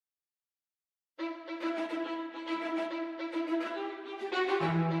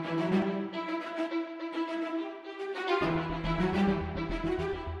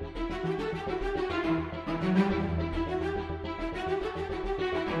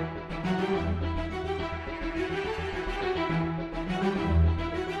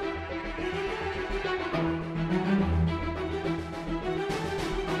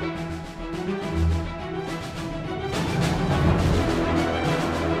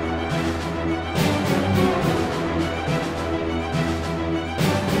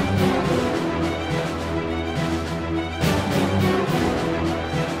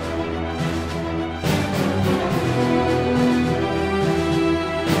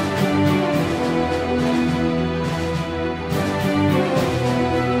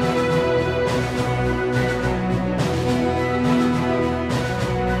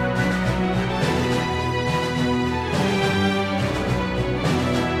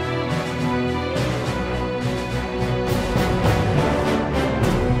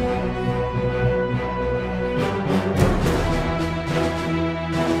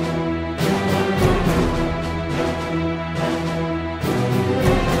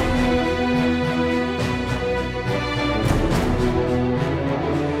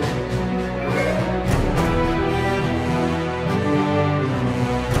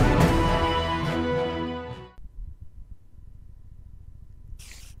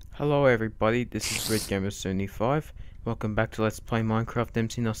Hello everybody, this is Redgamer 75. Welcome back to Let's Play Minecraft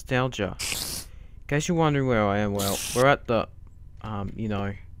Mcnostalgia. In case you're wondering where I am, well, we're at the,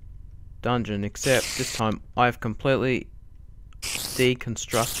 dungeon, except this time I've completely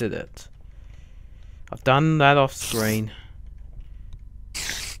deconstructed it. I've done that off screen.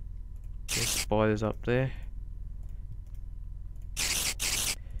 There's spiders up there.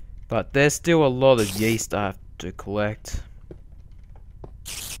 But there's still a lot of yeast I have to collect.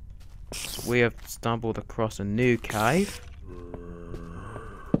 We have stumbled across a new cave,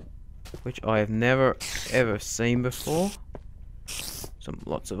 which I have never ever seen before.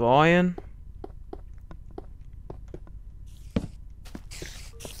 Lots of iron.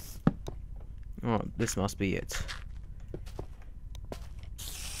 Oh, this must be it.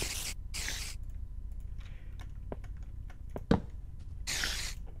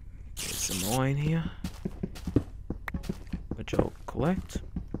 There's some iron here, which I'll collect.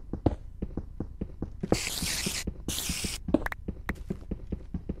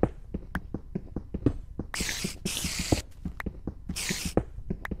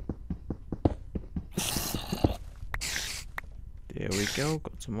 There we go,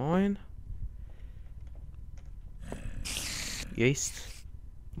 got some iron. Yeast.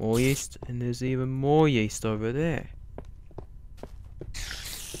 More yeast, and there's even more yeast over there.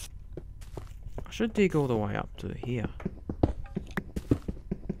 I should dig all the way up to here.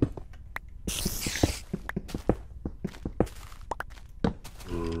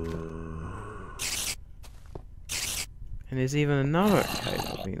 And there's even another cave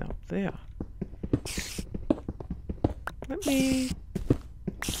opening up there. Let me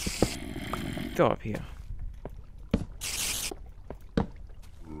go up here.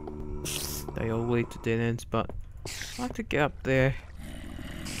 They all lead to dead ends, but I like to get up there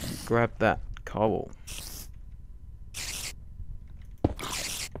and grab that cobble.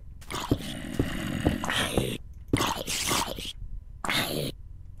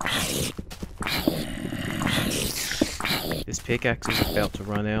 This pickaxe is about to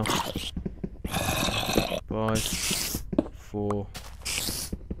run out. 5, 4,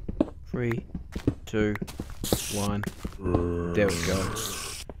 3, 2, 1. There we go.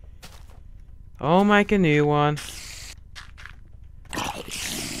 I'll make a new one.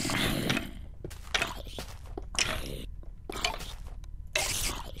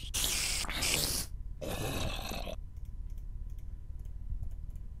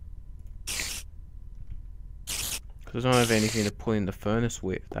 Because I don't have anything to put in the furnace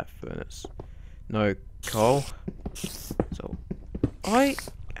with, that furnace. No coal. So, I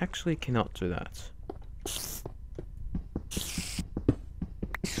actually cannot do that.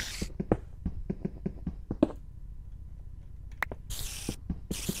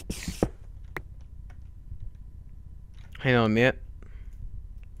 Hang on a minute.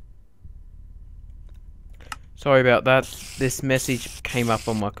 Sorry about that. This message came up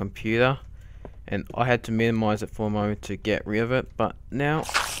on my computer and I had to minimize it for a moment to get rid of it, but now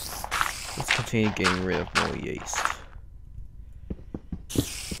let's continue getting rid of more yeast.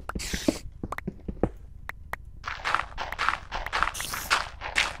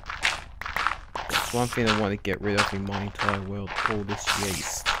 That's one thing I want to get rid of in my entire world, all this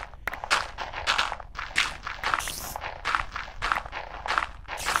yeast.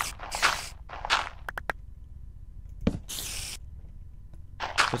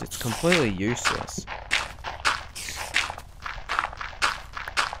 Because it's completely useless.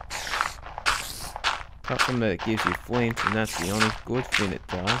 Apart from that it gives you flint, and that's the only good thing it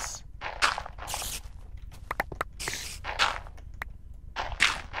does.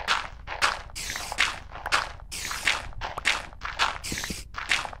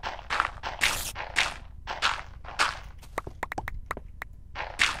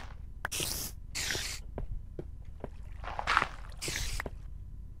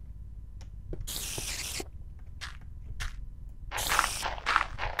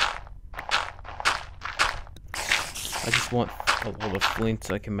 I just want a lot of flint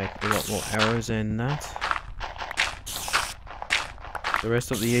so I can make a lot more arrows and that. The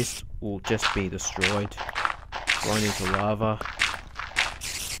rest of the yeast will just be destroyed, thrown into lava.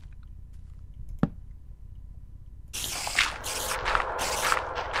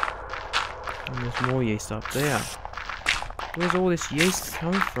 And there's more yeast up there. Where's all this yeast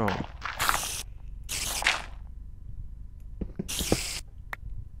coming from?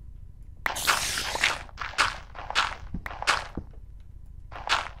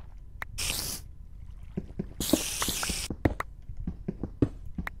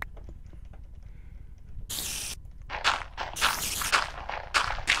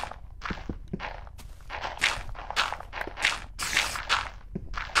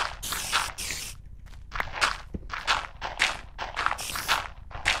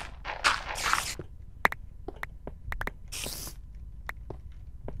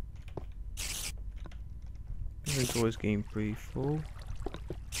 inventory's getting pretty full.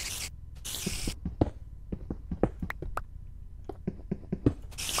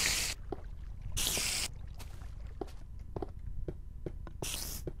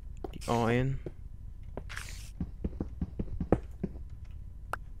 The iron.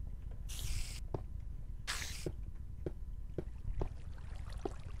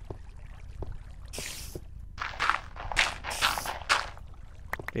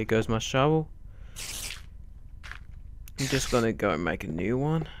 There goes my shovel. I'm just gonna go and make a new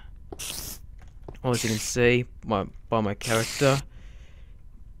one. As you can see by my character,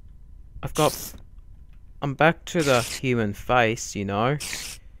 I'm back to the human face, you know,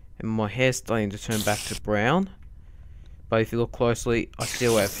 and my hair's starting to turn back to brown. But if you look closely, I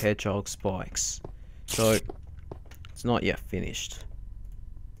still have hedgehog spikes, so it's not yet finished.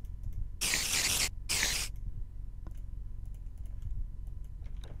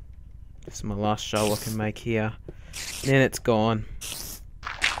 This is my last shovel I can make here. Then it's gone.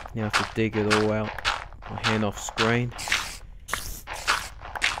 Now I have to dig it all out. My hand off screen.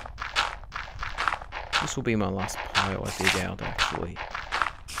 This will be my last pile I dig out, actually.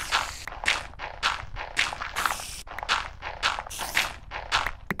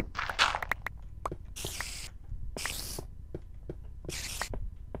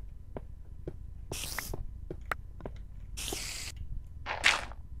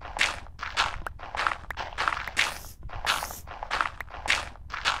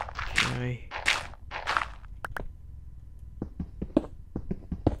 Okay.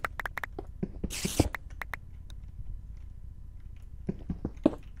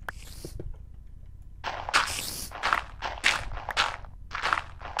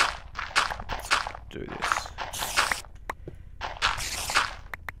 Do this.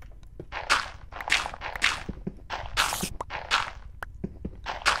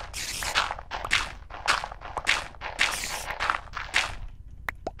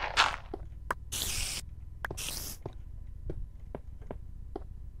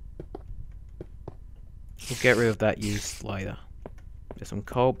 We'll get rid of that use later. There's some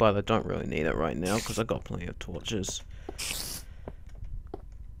coal, but I don't really need it right now because I got plenty of torches.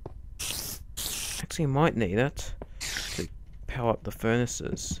 Actually, might need it to power up the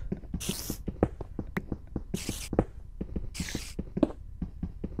furnaces.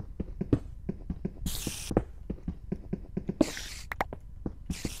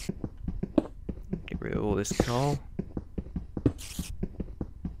 Get rid of all this coal.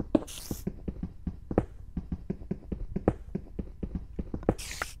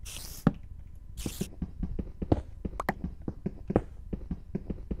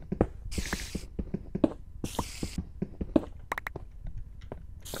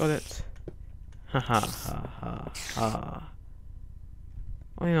 Got it. Ha ha ha ha ha.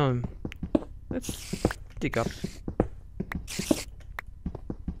 I let's dig up.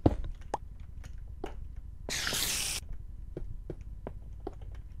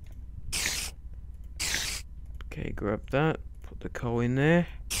 Okay, grab that. Put the coal in there.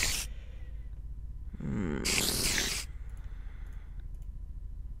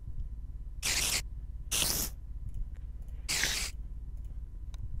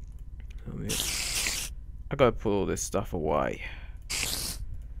 I gotta put all this stuff away.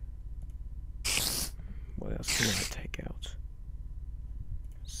 What else can I take out?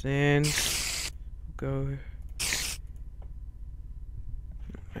 Sand. Go.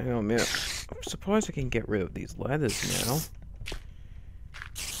 Hang on a minute. I'm surprised I can get rid of these ladders now.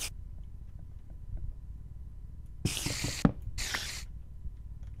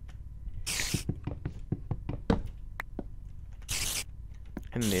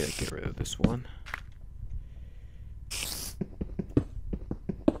 I need to get rid of this one.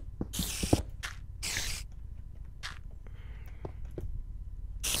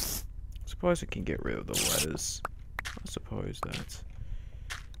 I suppose I can get rid of the ladders. I suppose that.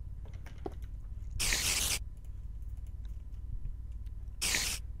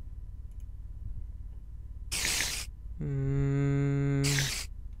 I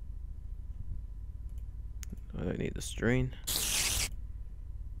don't need the string.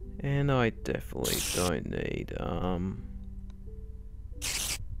 And I definitely don't need,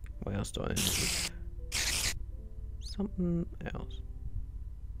 what else do I need? Something else.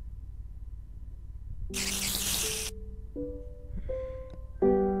 I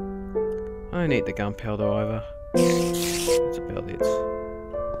don't need the gunpowder either. That's about it.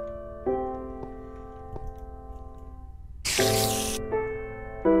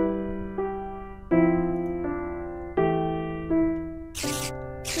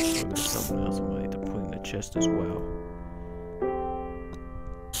 Oh, there's something else I might need to put in the chest as well.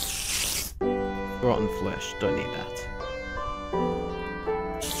 Rotten flesh. Don't need that.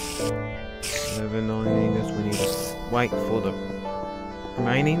 11 9 we need to wait for the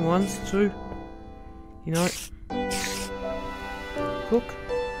remaining ones to, you know, cook.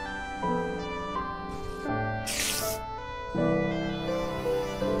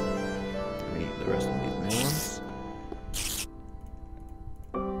 We eat the rest of these melons.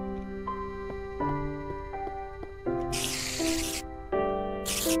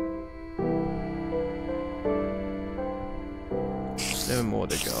 Seven more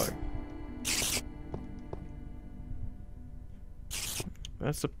to go.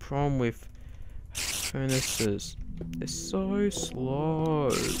 That's the problem with furnaces. They're so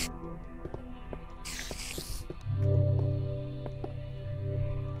slow.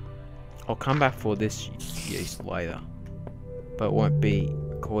 I'll come back for this yeast later, but it won't be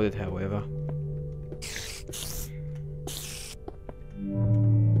recorded, however.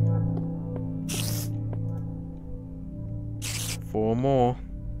 Four more.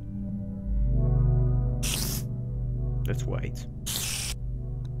 Let's wait.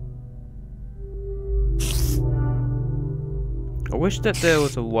 I wish that there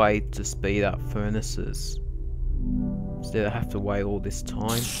was a way to speed up furnaces instead of have to wait all this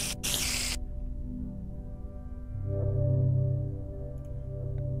time.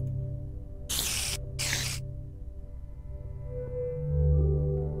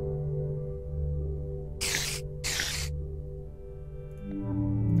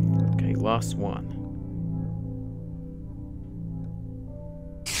 Okay, last one.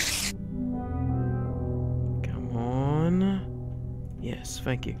 Come on. Yes,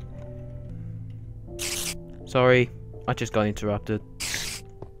 thank you. Sorry, I just got interrupted.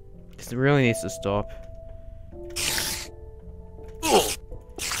 This really needs to stop.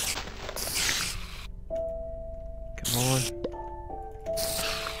 Come on.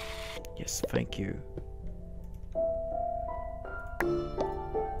 Yes, thank you.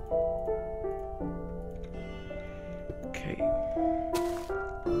 Okay.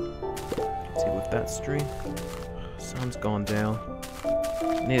 Let's see with that stream. Sun's gone down.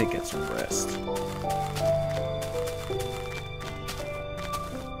 Need to get some rest.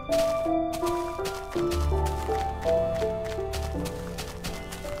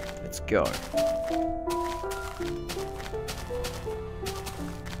 Let's go.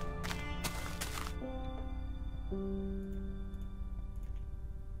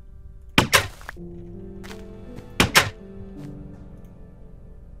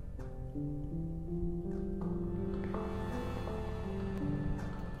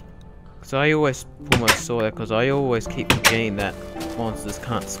 So I always pull my sword out because I always keep forgetting that monsters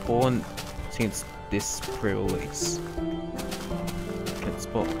can't spawn since this pre-release. Can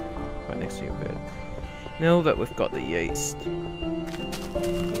spawn right next to your bed. Now that we've got the yeast.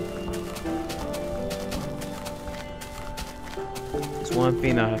 There's one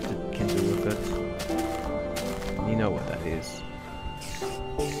thing I have to can do with it. You know what that is.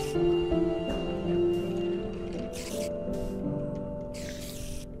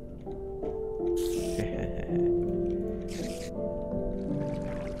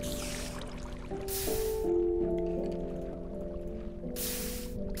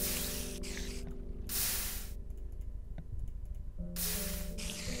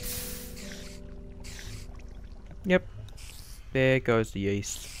 Yep, there goes the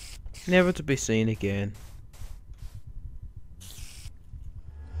yeast. Never to be seen again.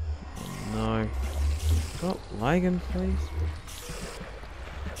 Oh no. Stop lagging, please.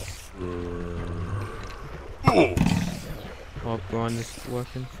 Our grind is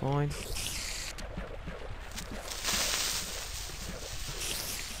working fine.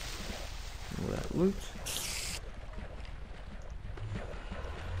 All that loot.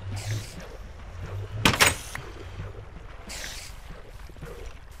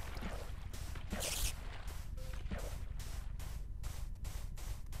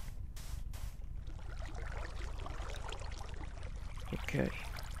 Okay.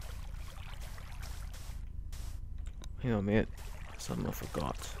 Hang on a minute. Something I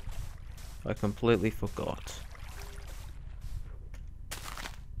forgot. I completely forgot.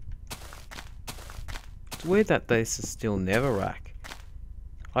 It's weird that this is still Netherrack.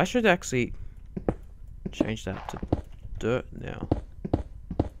 I should actually change that to dirt now.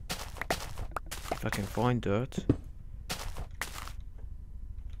 If I can find dirt.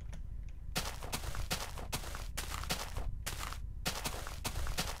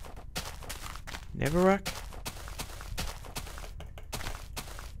 Netherrack?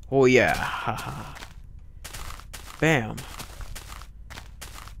 Oh yeah, haha. Bam.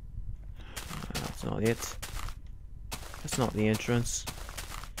 That's not it. That's not the entrance.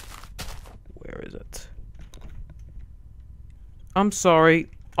 Where is it? I'm sorry,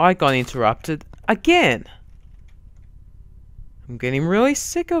 I got interrupted again. I'm getting really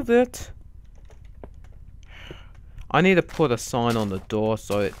sick of it. I need to put a sign on the door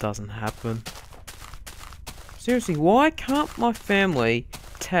so it doesn't happen. Seriously, why can't my family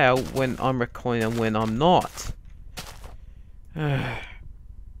tell when I'm recording and when I'm not? I'm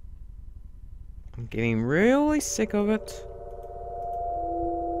getting really sick of it.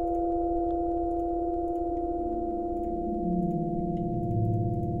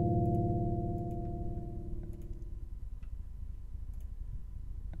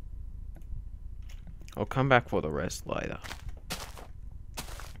 I'll come back for the rest later.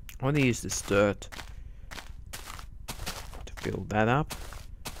 I want to use this dirt to fill that up.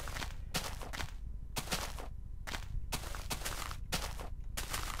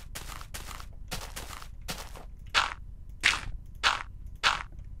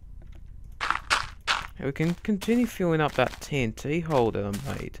 And we can continue filling up that TNT hole that I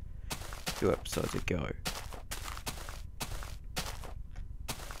made a few episodes ago.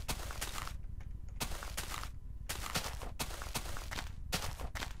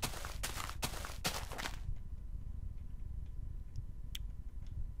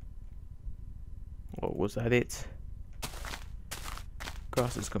 Or was that it?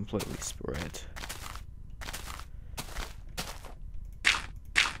 Grass is completely spread.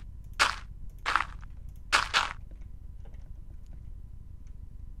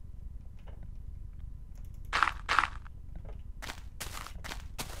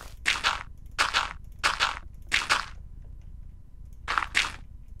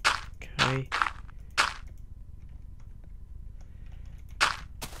 Okay.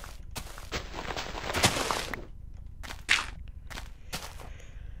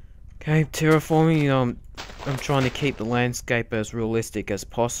 Okay, terraforming, I'm trying to keep the landscape as realistic as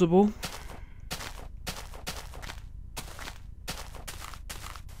possible.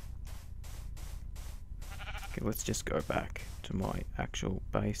 Okay, let's just go back to my actual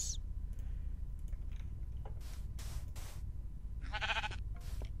base.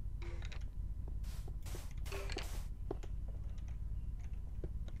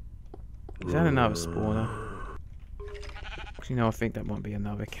 Is that another spawner? Actually, no, I think that might be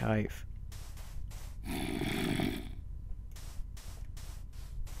another cave.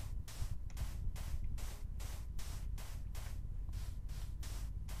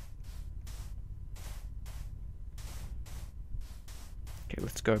 Okay,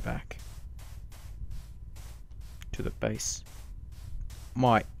 let's go back to the base.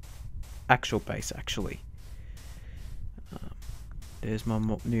 My actual base, actually. There's my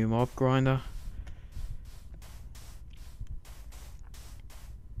new mob grinder.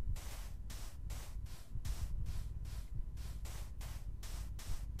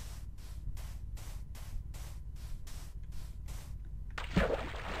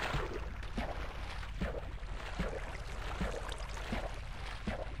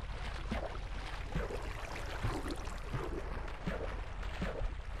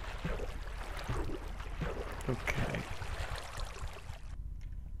 Okay.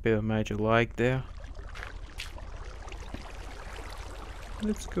 Bit of major lag there.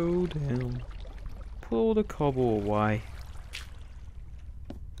 Let's go down. Put all the cobble away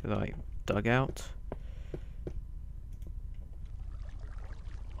that I dug out.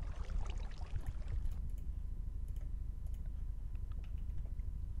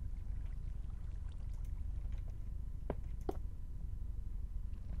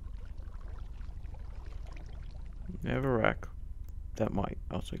 Netherrack. That might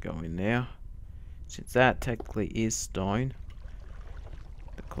also go in there, since that technically is stone.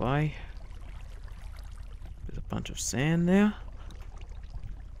 The clay. There's a bunch of sand there.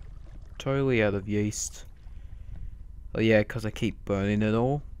 Totally out of yeast. Oh yeah, because I keep burning it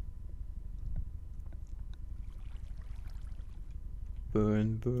all.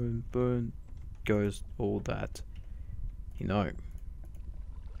 Burn, burn, burn. Goes all that, you know.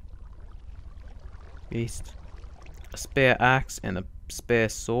 Yeast. A spare axe and a spare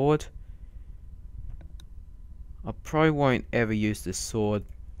sword. I probably won't ever use this sword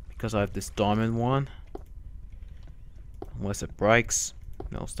because I have this diamond one. Unless it breaks,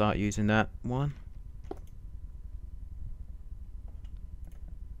 I'll start using that one.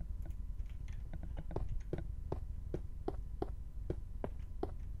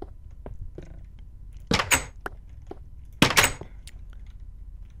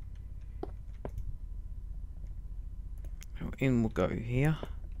 In we'll go here.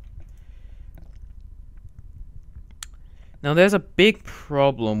 Now there's a big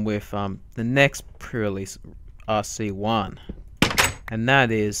problem with the next pre-release RC1, and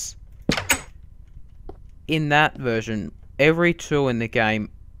that is in that version every tool in the game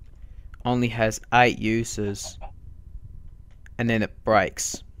only has 8 uses, and then it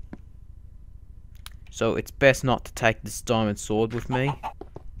breaks. So it's best not to take this diamond sword with me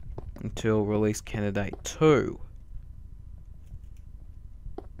until release candidate 2.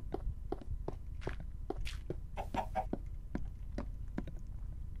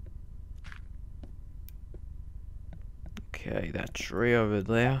 Okay, that tree over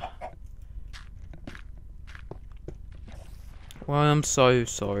there. Well, I'm so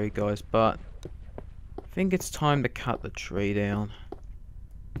sorry guys, but I think it's time to cut the tree down.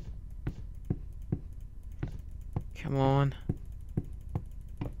 Come on.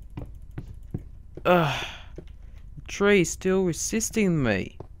 Ugh. The tree's still resisting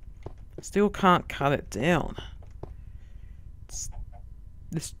me. Still can't cut it down.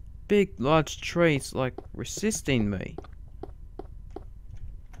 This big, large tree's like resisting me.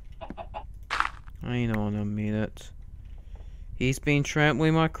 Hang on a minute. He's been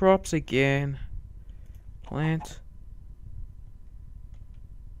trampling my crops again. Plant.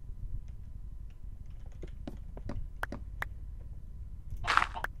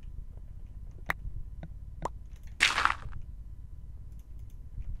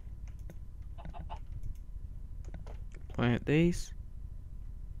 Plant these.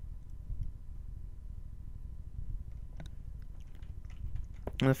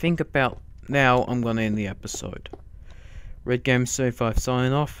 And I think about now I'm gonna end the episode. Redgamer 35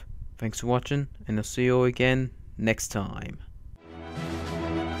 signing off. Thanks for watching, and I'll see you all again next time.